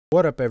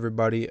What up,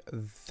 everybody?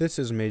 This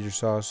is Major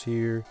Sauce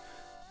here,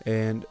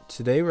 and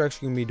today we're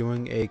actually going to be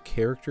doing a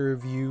character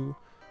review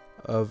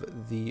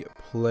of the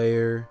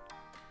player.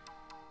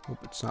 Hope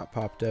it's not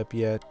popped up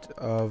yet.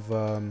 Of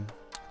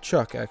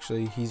Chuck.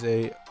 Actually, he's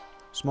a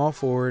small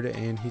forward,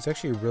 and he's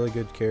actually a really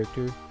good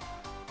character.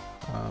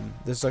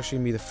 This is actually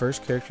going to be the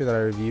first character that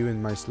I review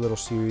in my little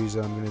series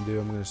that I'm going to do.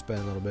 I'm going to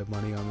spend a little bit of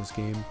money on this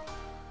game,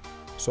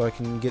 so I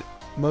can get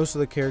most of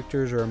the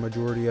characters, or a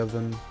majority of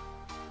them.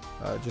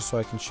 Just so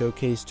I can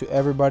showcase to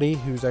everybody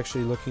who's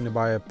actually looking to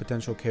buy a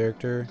potential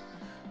character.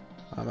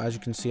 As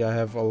you can see, I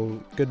have a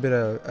good bit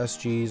of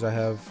SGs. I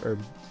have, or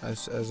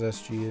as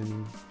SG, I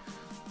mean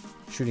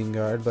shooting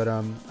guard, but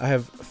I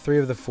have 3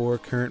 of the 4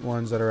 current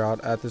ones that are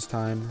out at this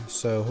time.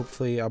 So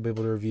hopefully I'll be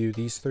able to review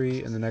these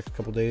 3 in the next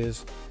couple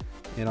days,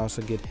 and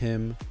also get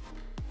him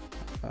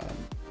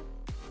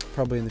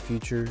probably in the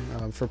future.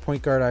 For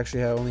point guard, I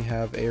actually only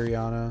have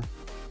Ariana,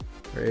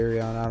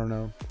 I don't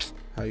know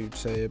how you'd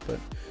say it, but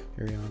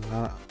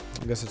Ariana,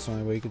 I guess that's the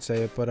only way you could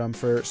say it. But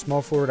for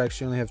small forward, I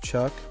actually only have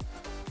Chuck.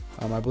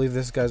 I believe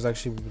this guy's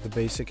actually the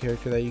basic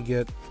character that you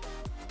get.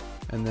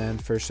 And then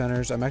for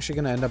centers, I'm actually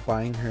going to end up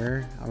buying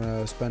her. I'm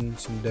going to spend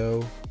some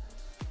dough,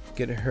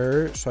 get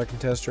her so I can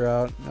test her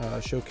out,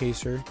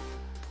 showcase her.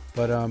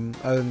 But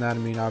other than that, I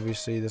mean,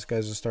 obviously this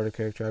guy's a starter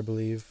character, I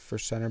believe, for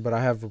center. But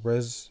I have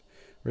Rize,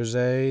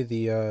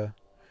 the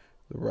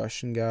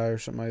Russian guy or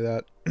something like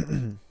that.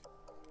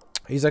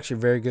 He's actually a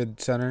very good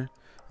center.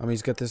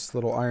 He's got this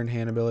little Iron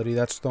Hand ability.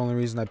 That's the only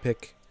reason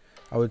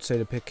I would say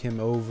to pick him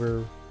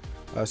over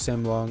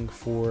Sam Lung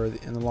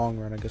in the long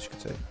run, I guess you could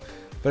say.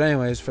 But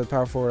anyways, for the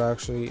power forward, I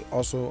actually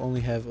also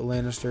only have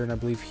Lannister, and I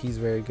believe he's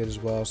very good as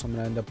well. So I'm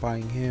gonna end up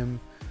buying him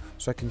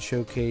so I can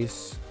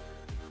showcase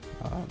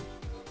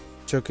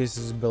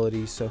his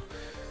abilities. So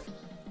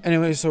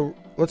anyway, so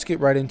let's get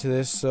right into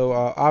this. So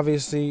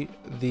obviously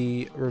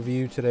the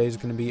review today is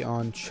going to be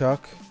on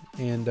Chuck,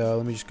 and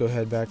let me just go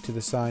ahead back to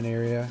the sign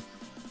area.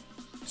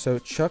 So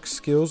Chuck's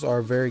skills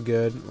are very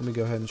good. Let me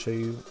go ahead and show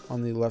you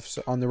on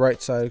the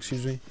right side,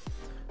 excuse me.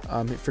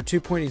 For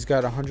 2-point, he's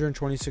got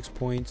 126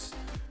 points.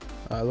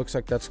 Looks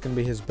like that's going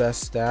to be his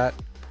best stat.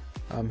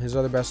 His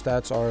other best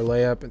stats are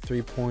layup and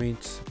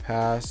 3-point,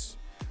 pass,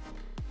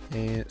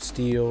 and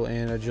steal,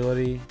 and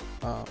agility.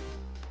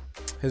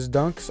 His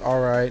dunks,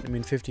 alright. I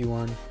mean,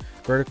 51.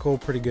 Vertical,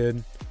 pretty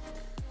good.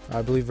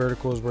 I believe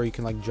vertical is where you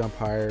can like jump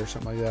higher or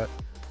something like that.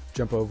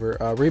 Jump over.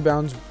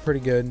 Rebounds, pretty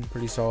good,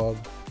 pretty solid.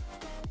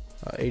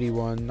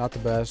 81, not the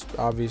best.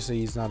 Obviously,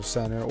 he's not a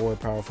center or a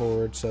power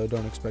forward, so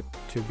don't expect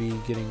to be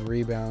getting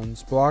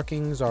rebounds.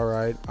 Blocking's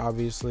alright.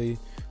 Obviously,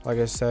 like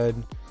I said,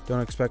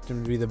 don't expect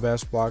him to be the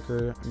best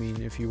blocker. I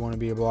mean, if you want to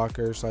be a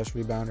blocker /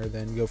 rebounder,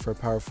 then go for a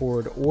power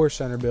forward or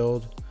center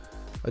build.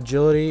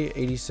 Agility,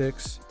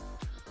 86.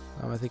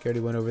 I think I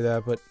already went over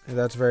that, but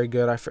that's very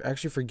good. I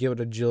actually forget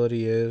what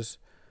agility is.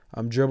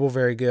 Dribble,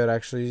 very good.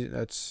 Actually,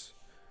 that's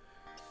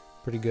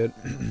pretty good.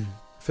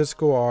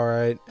 Physical,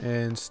 alright,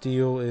 and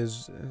steal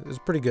is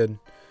pretty good.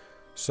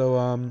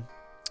 So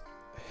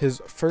his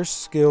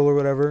first skill or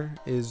whatever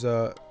is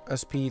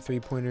SP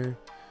 3-pointer.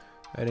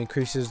 It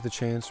increases the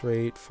chance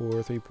rate for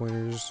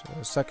 3-pointers.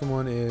 Second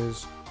one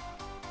is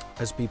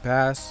SP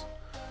pass,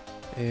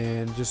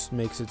 and just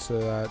makes it so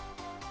that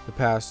the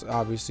pass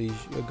obviously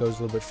it goes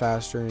a little bit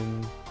faster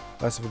and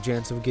less of a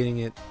chance of getting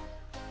it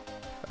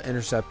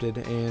intercepted.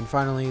 And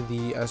finally,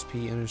 the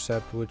SP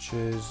intercept, which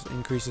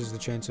increases the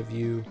chance of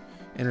you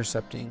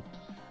intercepting.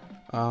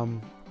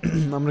 I'm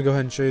gonna go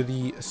ahead and show you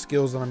the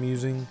skills that I'm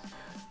using.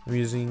 I'm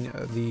using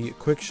the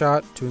quick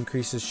shot to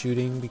increase his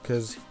shooting,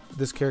 because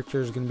this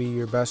character is going to be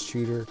your best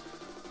shooter,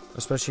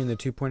 especially in the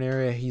 2-point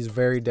area. He's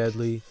very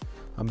deadly.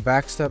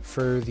 Backstep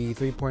for the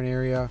 3-point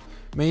area,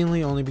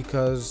 mainly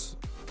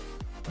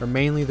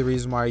the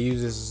reason why I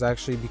use this is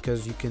actually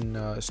because you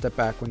can step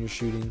back when you're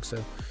shooting,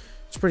 so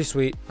it's pretty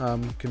sweet.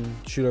 You can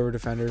shoot over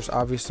defenders.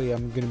 Obviously,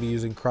 I'm going to be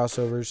using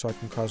crossovers, so I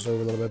can cross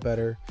over a little bit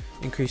better.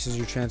 Increases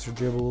your chance for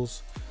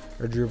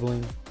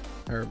dribbling,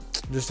 or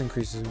just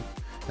increases it.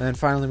 And then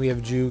finally, we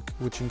have juke,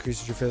 which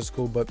increases your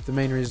physical. But the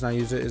main reason I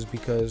use it is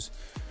because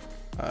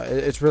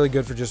it's really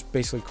good for just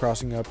basically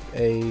crossing up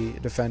a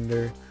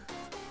defender.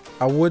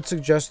 I would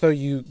suggest, though,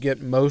 you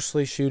get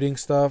mostly shooting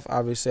stuff.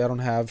 Obviously, I don't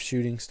have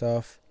shooting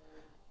stuff.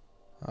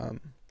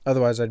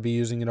 Otherwise, I'd be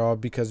using it all,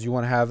 because you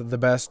want to have the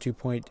best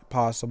 2-point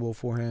possible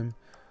for him.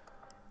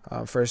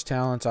 For his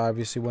talents, I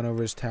obviously went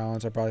over his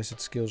talents. I probably said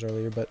skills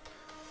earlier, but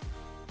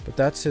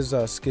that's his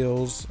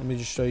skills. Let me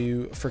just show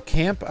you. For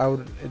camp,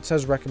 it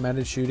says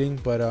recommended shooting,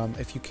 but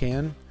if you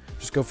can,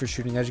 just go for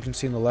shooting. As you can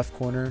see in the left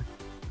corner,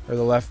 or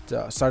the left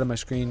side of my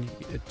screen,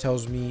 it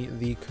tells me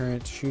the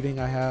current shooting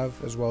I have,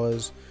 as well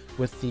as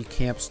with the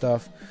camp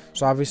stuff.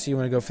 So obviously, you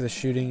want to go for the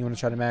shooting. You want to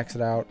try to max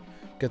it out,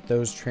 get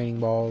those training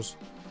balls.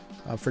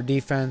 For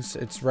defense,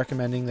 it's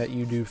recommending that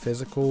you do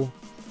physical.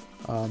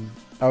 I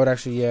would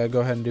actually,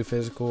 go ahead and do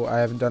physical. I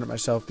haven't done it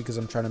myself because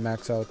I'm trying to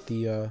max out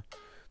the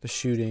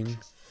shooting.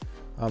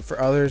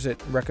 For others, it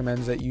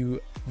recommends that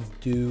you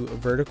do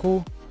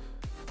vertical.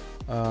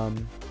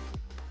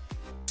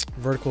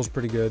 Vertical is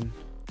pretty good.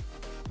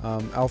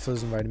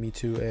 Alpha's invited me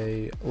to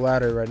a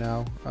ladder right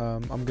now.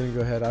 I'm gonna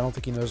go ahead. I don't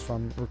think he knows if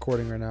I'm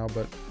recording right now,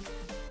 but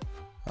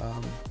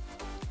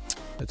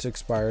it's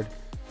expired.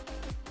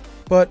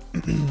 But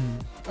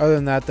other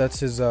than that, that's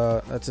his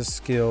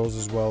skills,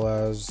 as well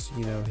as,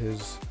 you know,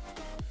 his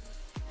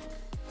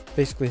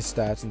basically his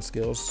stats and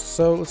skills.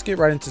 So let's get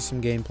right into some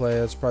gameplay.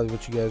 That's probably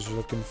what you guys are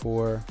looking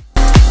for.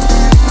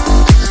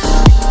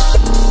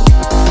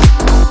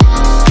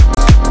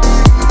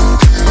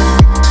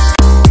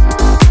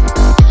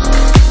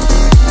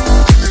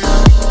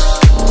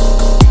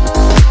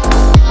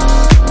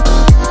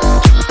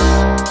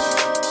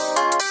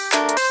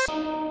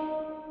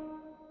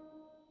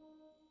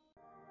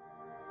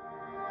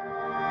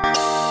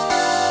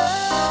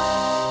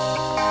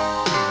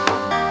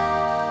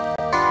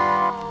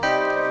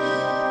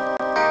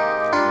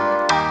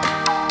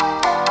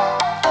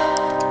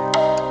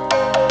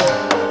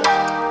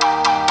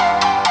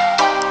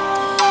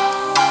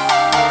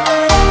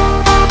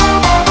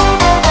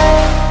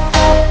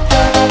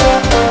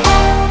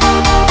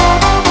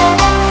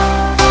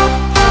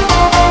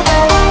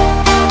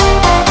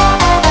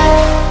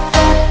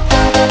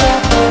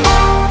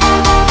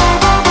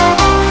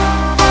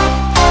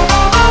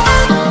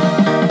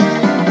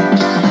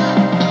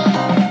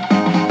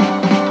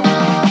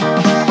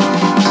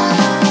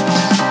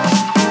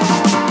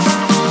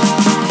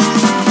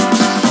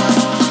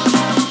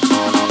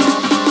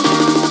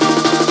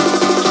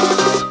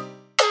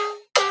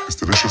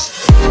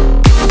 Delicious.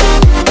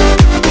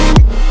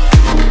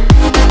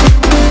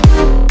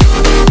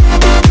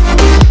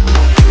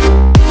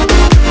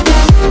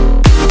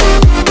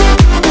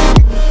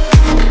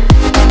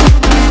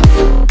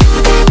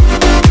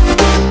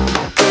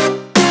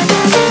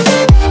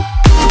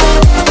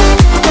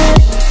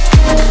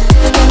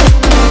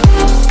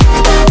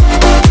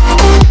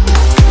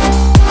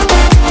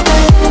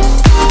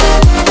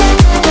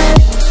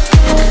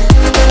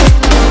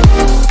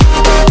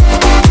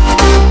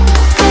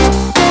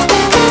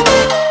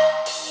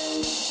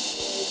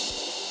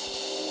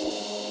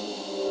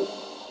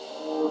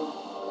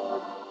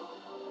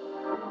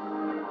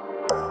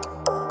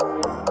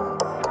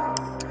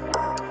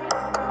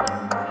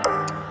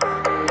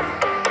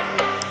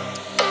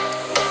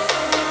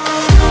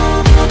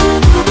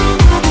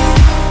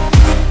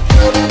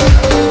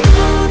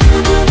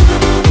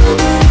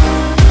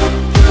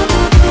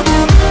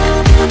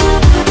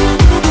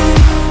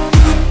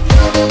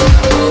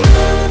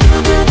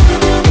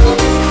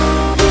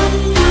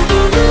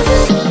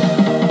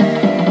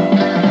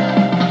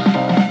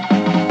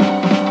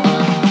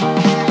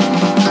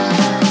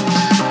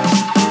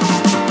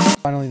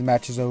 Finally, the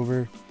match is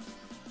over.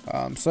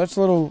 So that's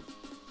a little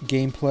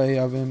gameplay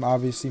of him.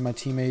 Obviously, my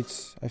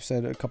teammates, I've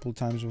said it a couple of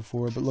times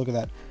before, but look at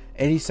that.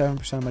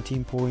 87% of my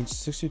team points,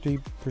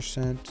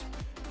 63%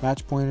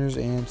 match pointers,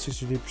 and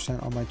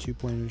 63% on my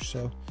 2-pointers.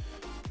 So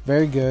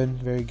very good,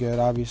 very good.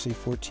 Obviously,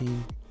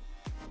 14.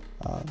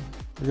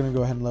 We're going to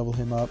go ahead and level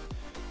him up.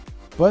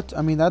 But,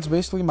 I mean, that's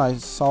basically my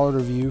solid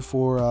review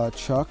for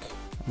Chuck.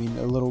 I mean,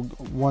 a little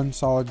one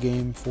solid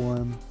game for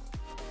him.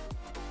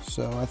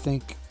 So I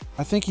think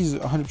he's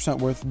 100%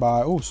 worth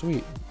buy. Oh,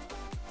 sweet.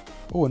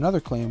 Oh, another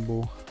Clan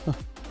Bull.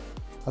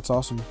 That's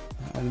awesome.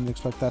 I didn't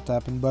expect that to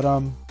happen. But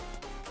let me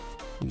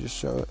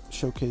just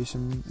showcase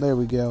him. There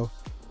we go.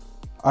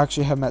 I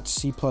actually have him at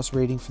C+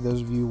 rating for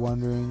those of you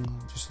wondering.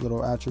 Just a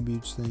little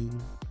attributes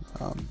thing.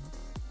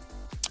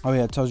 Oh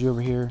yeah, it tells you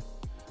over here.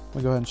 I'm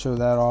gonna go ahead and show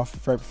that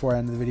off right before I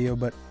end the video.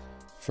 But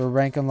for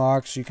rank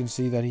unlocks, you can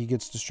see that he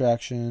gets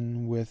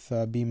distraction with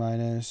B-,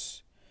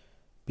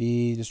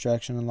 B,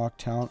 distraction, unlock,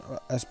 talent,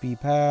 SP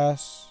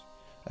pass,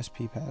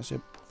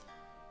 yep.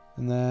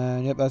 And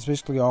then, yep, that's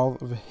basically all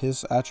of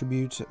his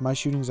attributes. My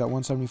shooting's at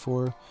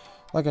 174,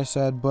 like I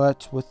said,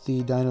 but with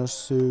the dino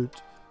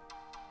suit,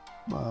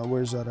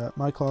 where's that at?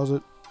 My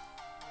closet.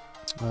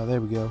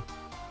 There we go.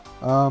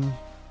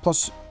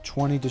 Plus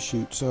 20 to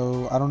shoot,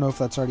 so I don't know if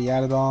that's already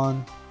added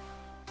on.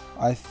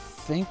 I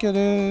think it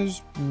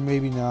is,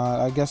 maybe not.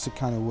 I guess it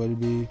kind of would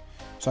be.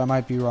 So I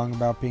might be wrong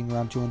about being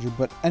around 200.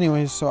 But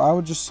anyways, so I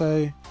would just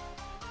say,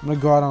 I'm going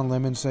to go out on a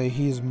limb and say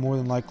he is more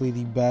than likely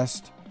the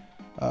best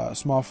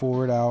small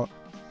forward out.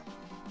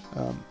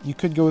 You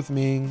could go with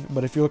Ming,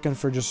 but if you're looking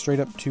for just straight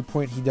up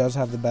 2-point, he does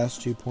have the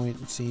best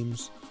 2-point, it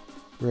seems.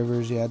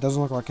 Rivers, yeah, it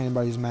doesn't look like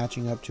anybody's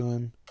matching up to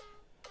him.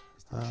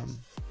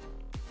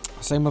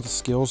 Same with the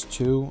skills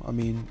too. I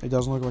mean, it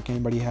doesn't look like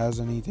anybody has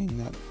anything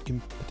that can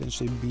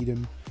potentially beat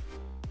him.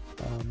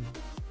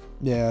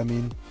 Yeah, I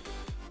mean,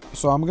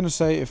 so I'm gonna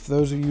say, if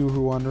those of you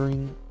who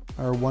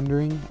are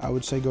wondering, I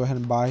would say go ahead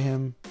and buy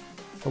him.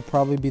 He'll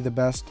probably be the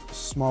best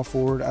small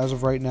forward as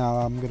of right now,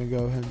 I'm gonna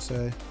go ahead and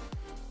say.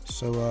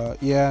 So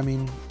yeah, I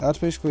mean, that's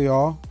basically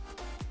all.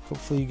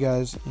 Hopefully you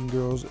guys and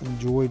girls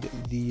enjoyed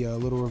the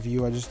little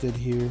review I just did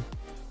here.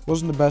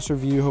 Wasn't the best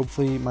review.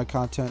 Hopefully my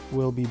content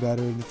will be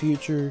better in the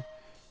future.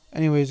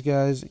 Anyways,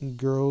 guys and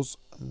girls,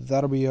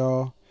 that'll be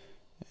all,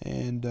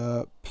 and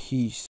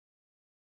peace.